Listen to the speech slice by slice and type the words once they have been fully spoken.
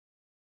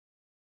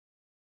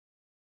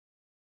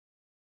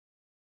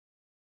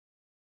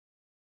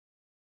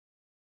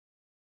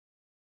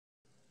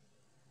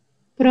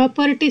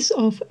Properties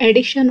of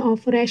addition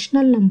of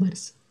rational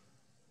numbers.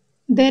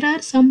 There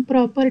are some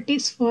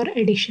properties for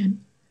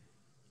addition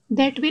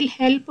that will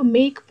help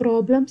make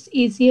problems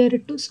easier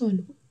to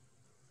solve.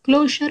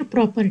 Closure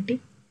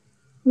property.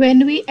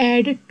 When we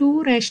add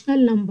two rational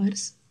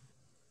numbers,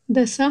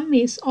 the sum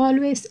is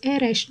always a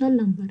rational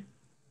number.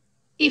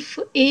 If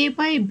a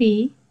by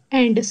b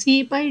and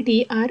c by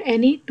d are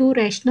any two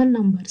rational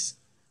numbers,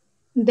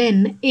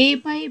 then a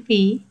by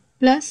b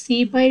plus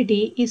c by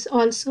d is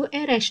also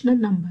a rational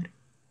number.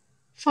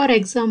 For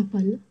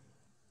example,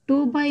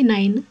 2 by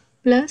 9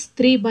 plus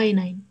 3 by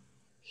 9.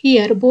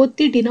 Here both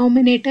the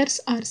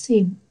denominators are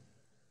same.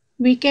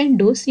 We can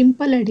do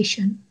simple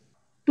addition.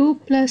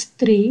 2 plus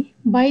 3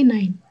 by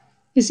 9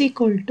 is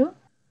equal to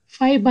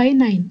 5 by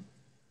 9.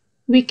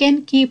 We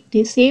can keep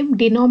the same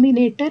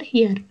denominator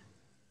here.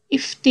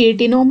 If the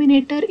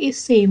denominator is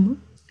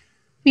same,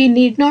 we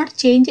need not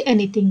change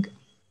anything.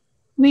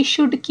 We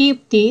should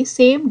keep the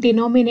same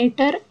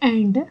denominator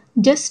and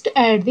just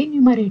add the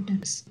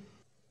numerators.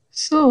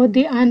 So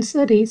the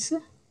answer is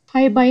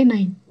 5 by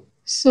 9.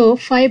 So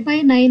 5 by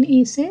 9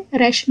 is a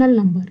rational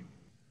number.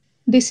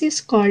 This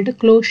is called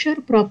closure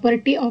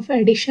property of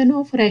addition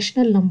of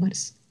rational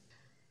numbers.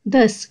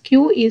 Thus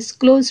Q is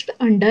closed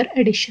under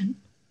addition.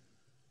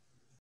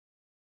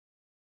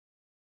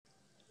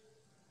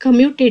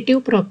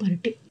 Commutative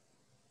property.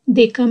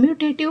 The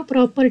commutative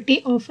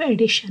property of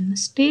addition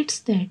states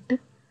that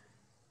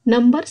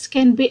numbers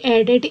can be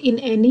added in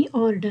any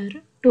order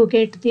to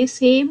get the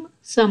same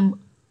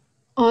sum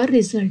or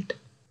result.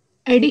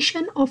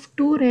 Addition of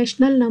two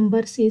rational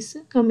numbers is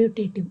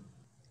commutative.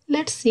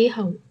 Let's see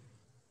how.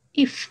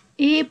 If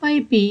a by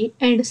b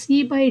and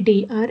c by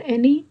d are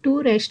any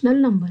two rational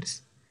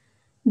numbers,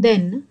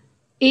 then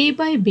a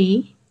by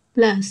b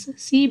plus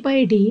c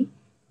by d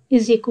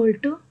is equal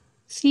to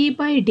c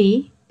by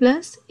d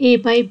plus a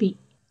by b.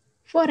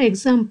 For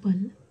example,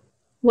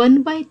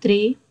 1 by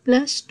 3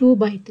 plus 2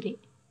 by 3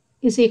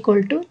 is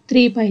equal to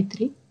 3 by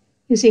 3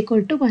 is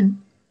equal to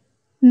 1.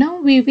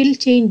 Now we will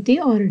change the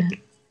order.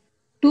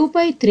 2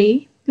 by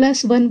 3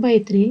 plus 1 by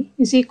 3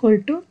 is equal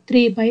to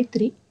 3 by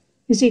 3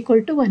 is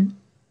equal to 1.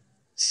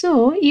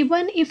 So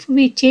even if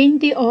we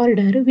change the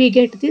order, we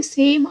get the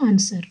same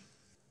answer.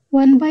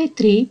 1 by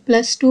 3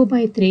 plus 2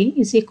 by 3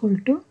 is equal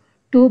to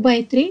 2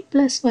 by 3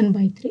 plus 1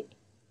 by 3.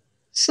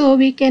 So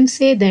we can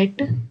say that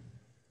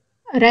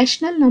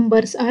rational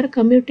numbers are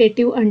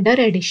commutative under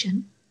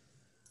addition.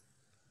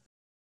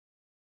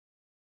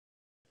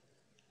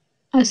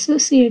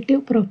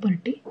 Associative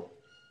property.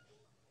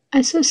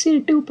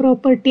 Associative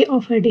property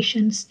of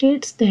addition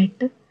states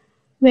that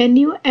when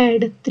you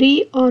add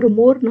three or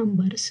more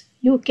numbers,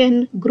 you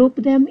can group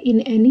them in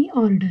any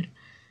order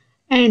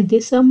and the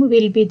sum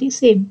will be the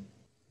same.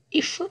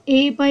 If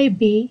a by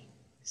b,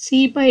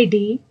 c by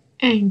d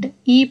and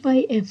e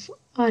by f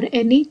are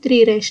any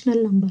three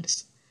rational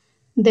numbers,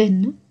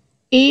 then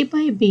a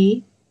by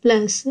b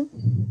plus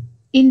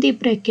in the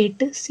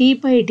bracket c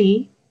by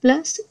d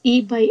plus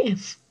e by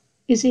f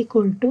is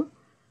equal to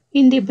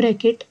in the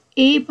bracket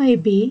a by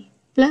b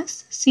plus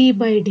c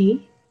by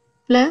d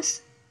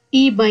plus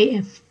e by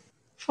f.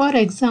 For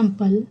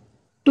example,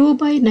 2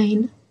 by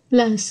 9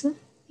 plus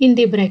in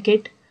the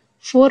bracket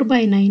 4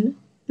 by 9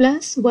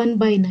 plus 1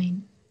 by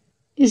 9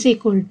 is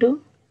equal to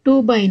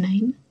 2 by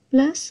 9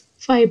 plus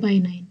 5 by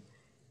 9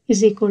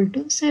 is equal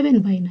to 7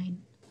 by 9.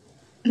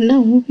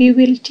 Now we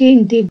will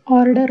change the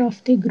order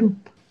of the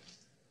group.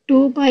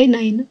 2 by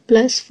 9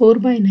 plus 4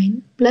 by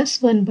 9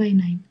 plus 1 by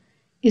 9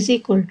 is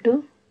equal to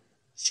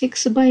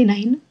 6 by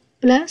 9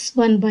 plus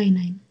 1 by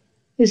 9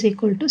 is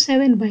equal to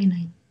 7 by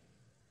 9.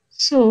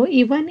 So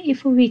even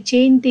if we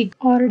change the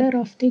order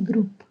of the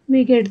group,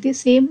 we get the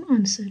same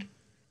answer.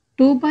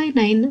 2 by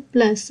 9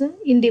 plus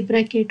in the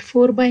bracket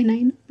 4 by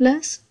 9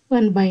 plus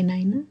 1 by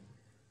 9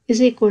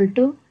 is equal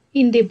to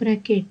in the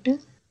bracket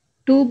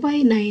 2 by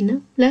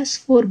 9 plus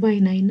 4 by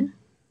 9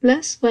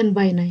 plus 1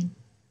 by 9.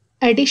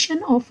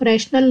 Addition of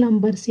rational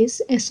numbers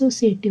is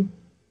associative.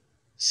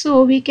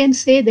 So we can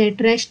say that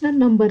rational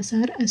numbers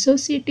are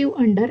associative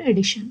under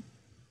addition.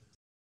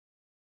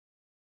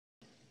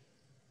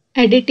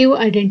 Additive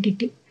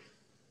identity.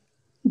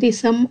 The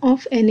sum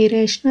of any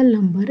rational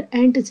number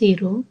and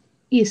 0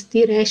 is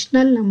the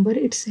rational number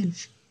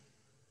itself.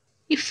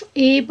 If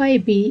a by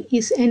b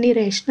is any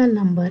rational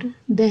number,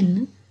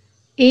 then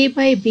a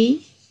by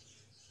b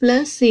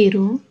plus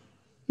 0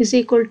 is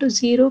equal to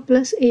 0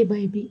 plus a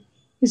by b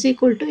is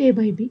equal to a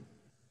by b.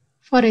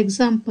 For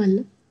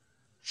example,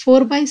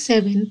 4 by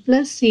 7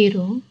 plus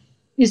 0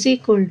 is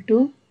equal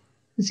to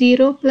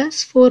 0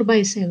 plus 4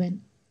 by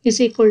 7 is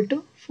equal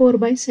to 4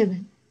 by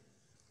 7.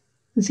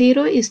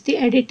 0 is the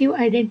additive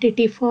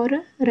identity for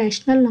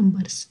rational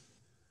numbers.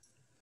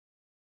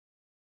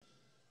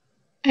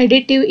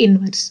 Additive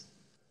inverse.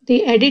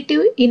 The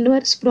additive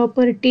inverse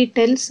property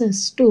tells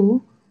us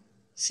to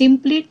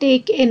simply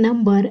take a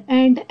number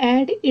and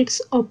add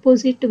its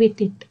opposite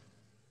with it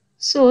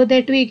so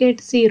that we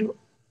get 0.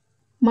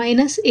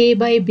 Minus a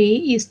by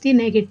b is the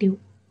negative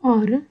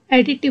or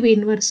additive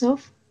inverse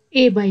of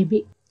a by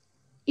b.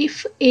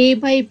 If a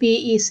by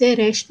b is a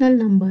rational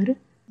number,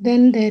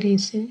 then there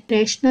is a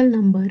rational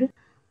number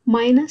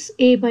minus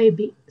a by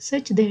b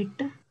such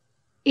that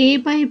a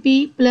by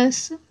b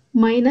plus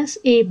minus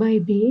a by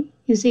b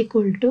is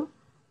equal to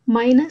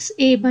minus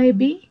a by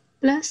b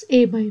plus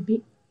a by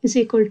b is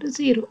equal to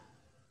 0.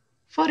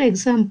 For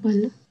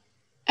example,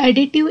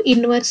 additive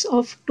inverse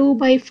of 2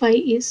 by 5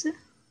 is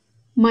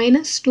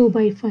minus 2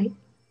 by 5.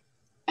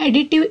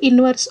 Additive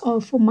inverse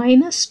of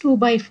minus 2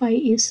 by 5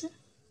 is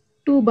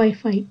 2 by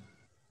 5.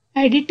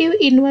 Additive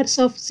inverse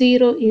of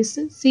 0 is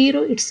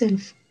 0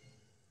 itself.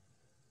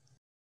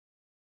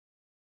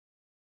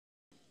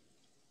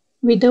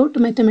 Without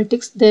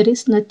mathematics, there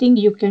is nothing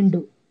you can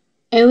do.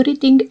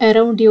 Everything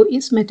around you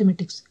is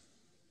mathematics.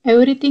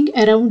 Everything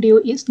around you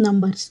is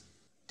numbers.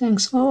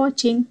 Thanks for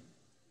watching.